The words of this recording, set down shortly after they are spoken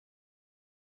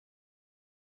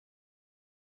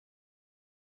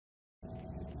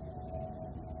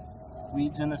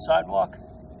weeds in the sidewalk,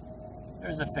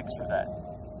 there's a fix for that.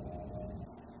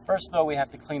 First though, we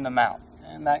have to clean them out,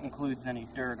 and that includes any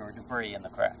dirt or debris in the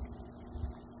crack.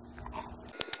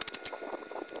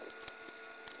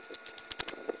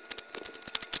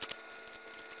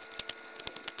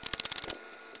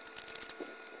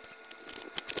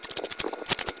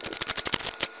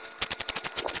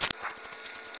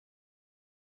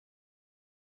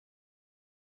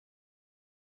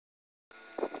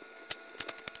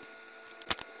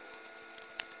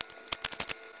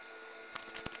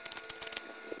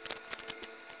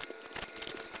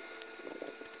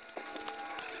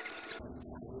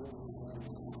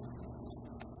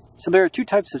 So there are two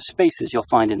types of spaces you'll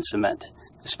find in cement.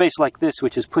 A space like this,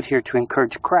 which is put here to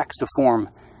encourage cracks to form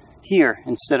here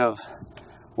instead of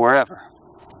wherever.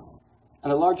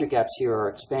 And the larger gaps here are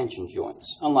expansion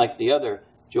joints. Unlike the other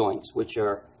joints, which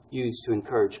are used to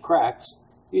encourage cracks,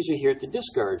 these are here to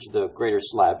discourage the greater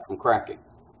slab from cracking.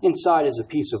 Inside is a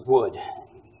piece of wood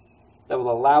that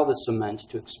will allow the cement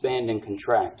to expand and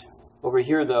contract. Over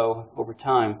here, though, over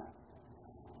time,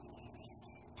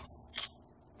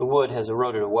 the wood has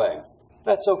eroded away.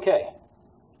 That's okay.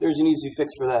 There's an easy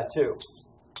fix for that too.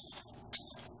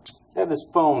 I have this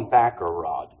foam backer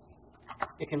rod.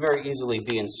 It can very easily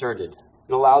be inserted.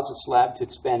 It allows the slab to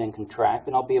expand and contract,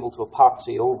 and I'll be able to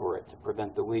epoxy over it to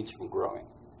prevent the weeds from growing.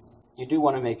 You do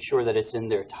want to make sure that it's in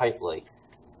there tightly.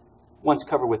 Once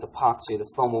covered with epoxy, the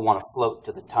foam will want to float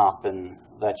to the top, and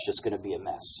that's just going to be a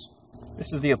mess.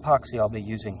 This is the epoxy I'll be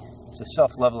using. It's a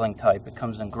self-leveling type. It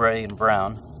comes in gray and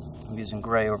brown. I'm using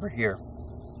gray over here.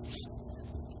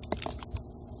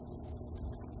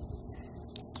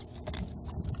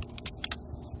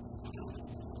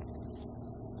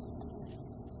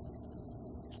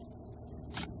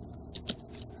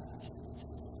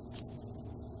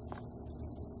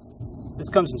 This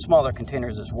comes in smaller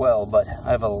containers as well, but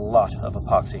I have a lot of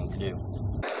epoxying to do.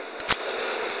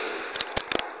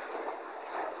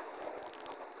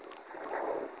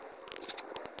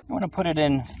 You want to put it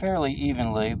in fairly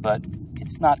evenly, but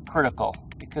it's not critical.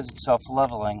 Because it's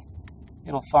self-leveling,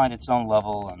 it'll find its own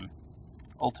level and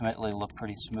ultimately look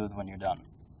pretty smooth when you're done.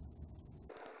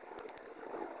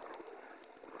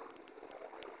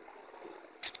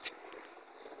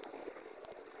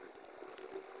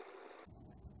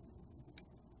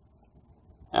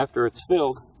 After it's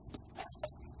filled,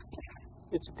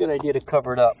 it's a good idea to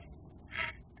cover it up.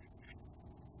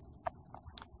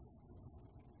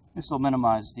 This will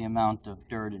minimize the amount of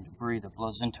dirt and debris that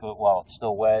blows into it while it's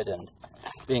still wet, and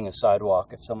being a sidewalk,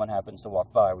 if someone happens to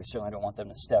walk by, we certainly don't want them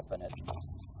to step in it.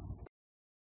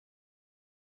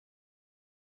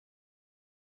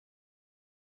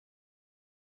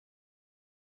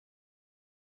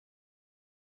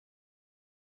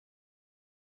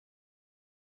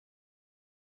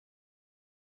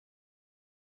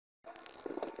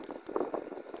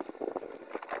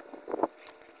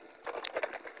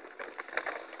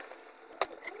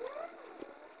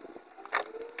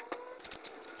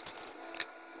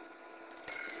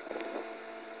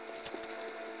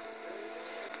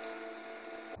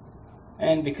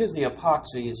 And because the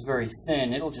epoxy is very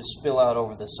thin, it'll just spill out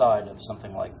over the side of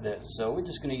something like this. So we're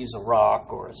just going to use a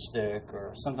rock or a stick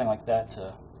or something like that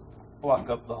to block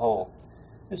up the hole.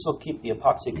 This will keep the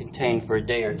epoxy contained for a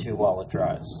day or two while it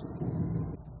dries.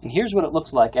 And here's what it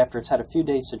looks like after it's had a few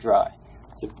days to dry.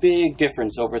 It's a big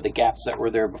difference over the gaps that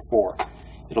were there before.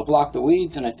 It'll block the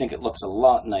weeds, and I think it looks a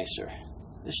lot nicer.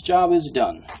 This job is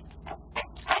done.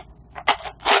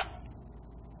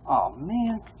 Oh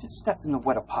man, just stepped in the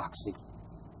wet epoxy.